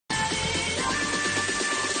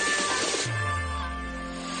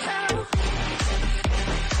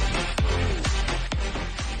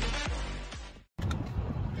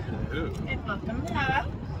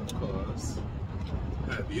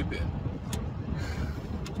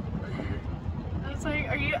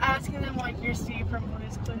Are you asking them like you're Steve from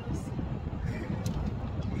Blue's Clues?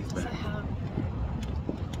 So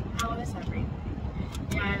how is everything?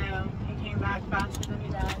 Yeah, I know. He came back faster than he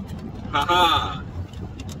died. Haha!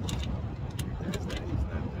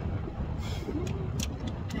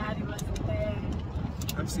 Daddy wasn't there.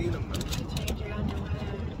 I've seen him though. To change your underwear.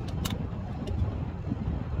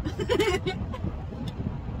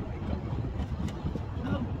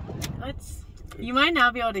 Oh, let's. You might now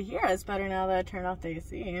be able to hear us better now that I turned off the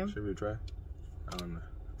AC. Should we try? I don't know.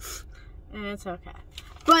 And it's okay.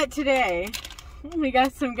 But today, we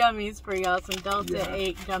got some gummies for y'all. Some Delta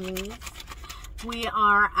 8 gummies. We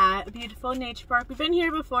are at a beautiful nature park. We've been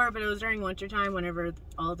here before, but it was during winter time whenever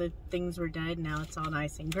all the things were dead. Now it's all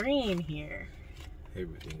nice and green here.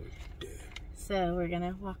 Everything was dead. So we're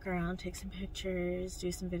gonna walk around, take some pictures,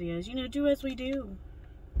 do some videos. You know, do as we do.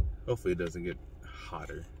 Hopefully it doesn't get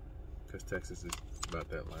hotter, because Texas is about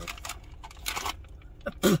that low.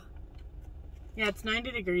 Yeah, it's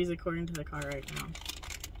 90 degrees according to the car right now.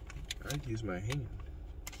 I'd use my hand.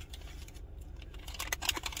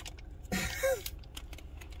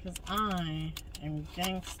 Because I am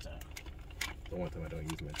gangsta. The one time I don't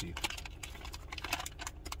use my teeth.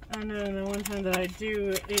 I know, the one time that I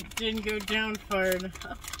do, it didn't go down far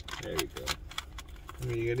enough. There you go. I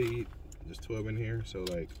mean, you gotta eat just 12 in here, so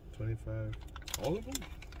like 25. All of them?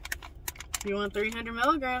 You want 300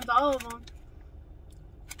 milligrams, all of them.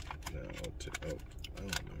 No, I don't know.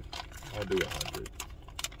 I'll do 100.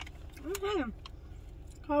 Okay.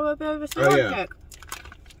 How about a bit of a Oh, yeah. kick?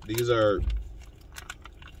 These are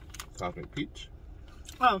Cosmic Peach.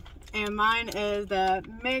 Oh, and mine is the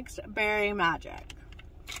Mixed Berry Magic.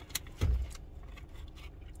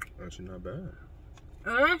 Actually, not bad.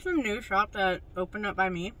 There's some new shop that opened up by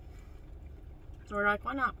me. So we're like,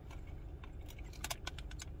 why not?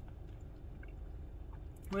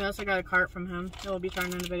 We also got a cart from him that we'll be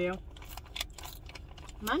trying in the video.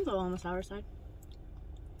 Mine's a little on the sour side.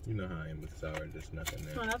 You know how I am with sour, just nothing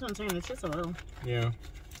there. Oh, that's what I'm saying. It's just a little. Yeah.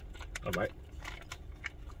 Alright.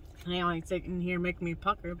 I ain't like sitting here making me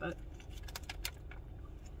pucker, but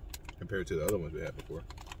Compared to the other ones we had before.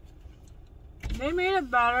 they made it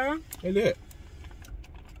better. They did.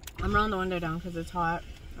 I'm rolling the window down because it's hot.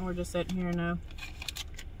 And we're just sitting here in a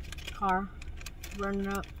car, burning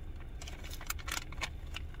up.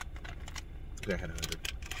 Okay, I had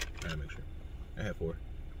 100. I gotta make sure. I had 4.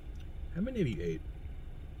 How many of you ate?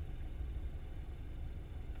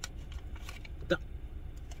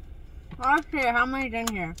 Okay, how many's in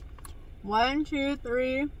here? 1, 2,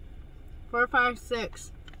 3, 4, 5,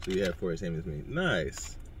 6. So you had 4 the same as me.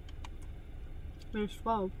 Nice. There's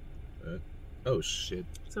 12. Oh shit.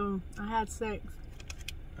 So I had 6.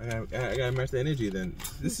 I gotta match the energy then.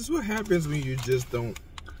 This is what happens when you just don't.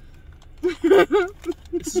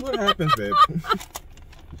 This is what happens, babe.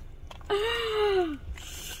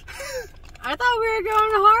 I thought we were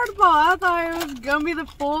going hardball. I thought it was gonna be the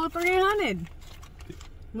full 300.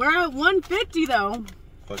 We're at 150 though.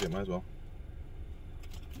 Fuck it, might as well.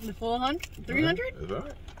 The full 300? It's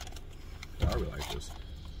alright. I really like this.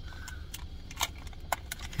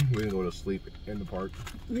 We didn't go to sleep in the park.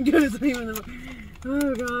 We go to sleep in the park.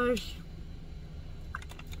 Oh gosh.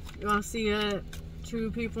 You wanna see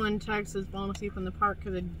 2 people in Texas falling asleep in the park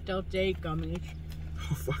because of Delta 8 gummies.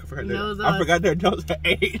 Oh fuck, I Knows forgot they're Delta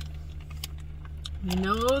 8. He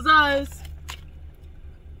knows us.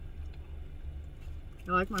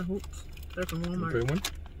 I like my hoops. They're from Walmart. Okay, one?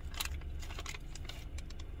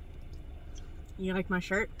 You like my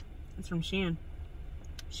shirt? It's from Shein.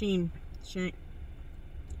 Cheyenne.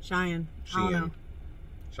 I don't know.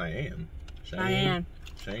 Cheyenne.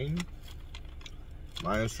 Shane?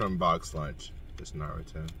 Mine's from Box Lunch. It's not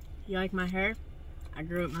return. You like my hair? I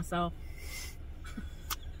grew it myself.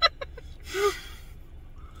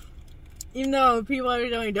 Even though people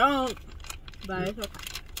originally don't. But it's okay.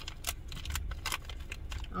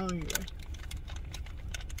 I don't need it.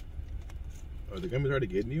 Are the gummies already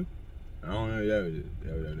getting you? I don't know. Yeah.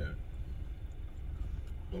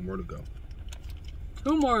 One more to go.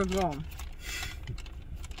 2 more to go.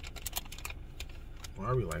 Why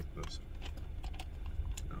are we like this?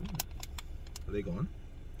 I don't know. Are they gone?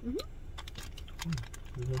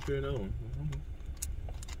 There's one for another one.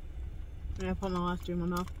 I gotta put my last 2 in my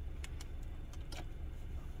mouth.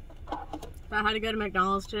 So I had to go to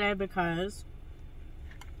McDonald's today because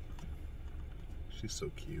she's so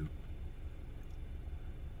cute.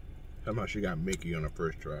 How about she got Mickey on her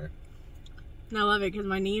first try? and I love it because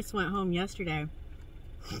my niece went home yesterday.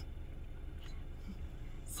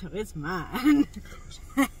 So it's mine.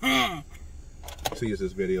 See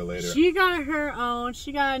this video later. She got her own.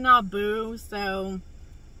 She got a Naboo, so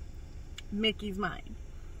Mickey's mine.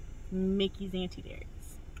 Mickey's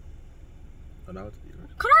Anti-Dairies. Oh, now it's yours.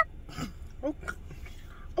 Oh.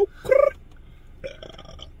 Oh.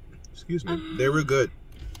 Excuse me. They were good.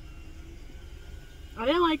 I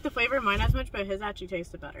didn't like the flavor of mine as much, but his actually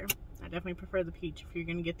tasted better. I definitely prefer the peach. If you're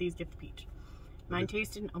going to get these, get the peach. Mine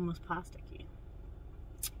tasted almost plasticky.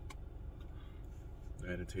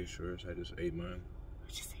 I had to taste yours. I just ate mine.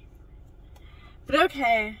 But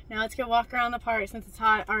okay, now let's go walk around the park since it's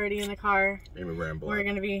hot already in the car. We're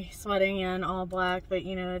going to be sweating in all black, but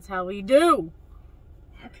you know, it's how we do.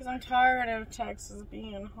 Because I'm tired of Texas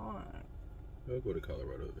being hot. We'll go to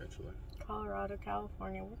Colorado eventually. Colorado,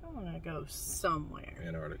 California. We're going to go somewhere.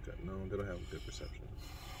 Antarctica. No, they don't have a good reception.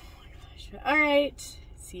 Oh my gosh. Alright.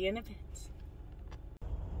 See you in a bit.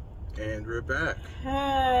 And we're back.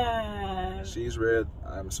 She's red.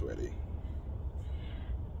 I'm sweaty.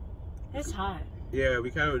 It's hot. Yeah,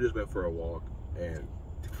 we kind of just went for a walk and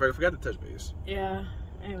forgot to touch base. Yeah.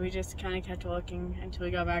 And we just kind of kept walking until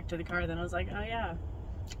we got back to the car. Then I was like, oh yeah.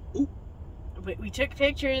 Ooh. But we took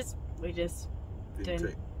pictures. We just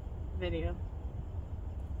didn't video.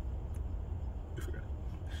 You forgot.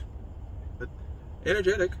 But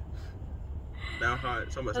energetic. Now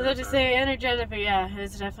hot. So much. I was about to say energetic, but yeah,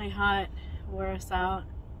 it's definitely hot. Wore us out.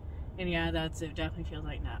 And yeah, it definitely feels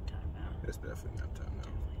like nap time now. It's definitely nap time now.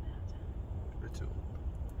 We're too old.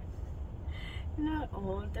 You're not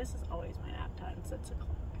old. This is always my nap time. 6 o'clock.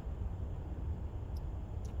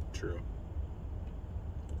 True.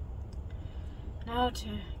 Now to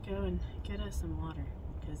go and get us some water.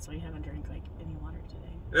 Because we haven't drank like any water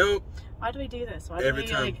today. Nope. Why do we do this? Why do Every we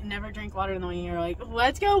time. like never drink water in the morning? You're like,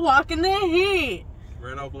 let's go walk in the heat.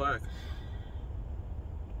 Ran all black.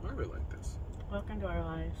 Why are we like this? Welcome to our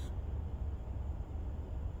life.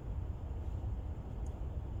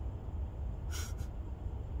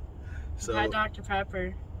 So I had Dr.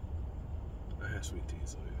 Pepper. I had sweet tea,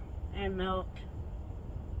 so yeah. And milk.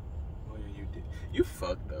 Oh yeah, you did. You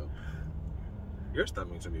fucked up. Your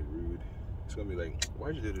stomach's gonna be rude. It's gonna be like,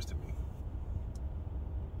 why'd you do this to me?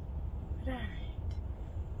 But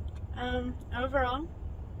alright. Overall,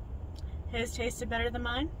 his tasted better than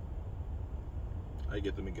mine. I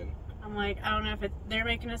get them again. I'm like, I don't know if they're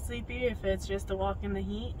making us sleepy, if it's just a walk in the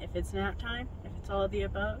heat, if it's nap time, if it's all of the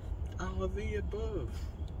above. All of the above.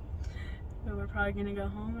 But we're probably gonna go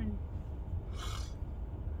home and...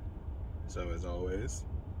 So as always,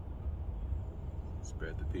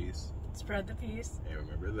 spread the peace. Spread the peace. And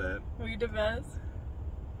remember that. Weedabest.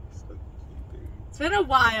 So, It's been a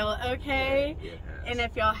while, okay? Yeah, it has. And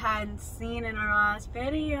if y'all hadn't seen in our last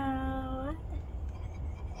video...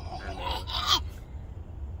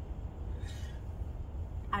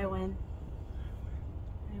 I win. I win.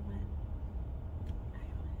 I win.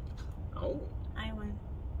 Oh. I win.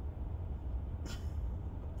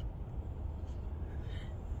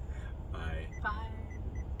 Bye. Bye.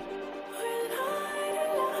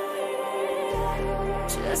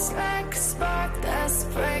 Just like a spark that's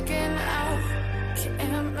breaking out,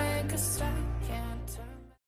 can't make a stop.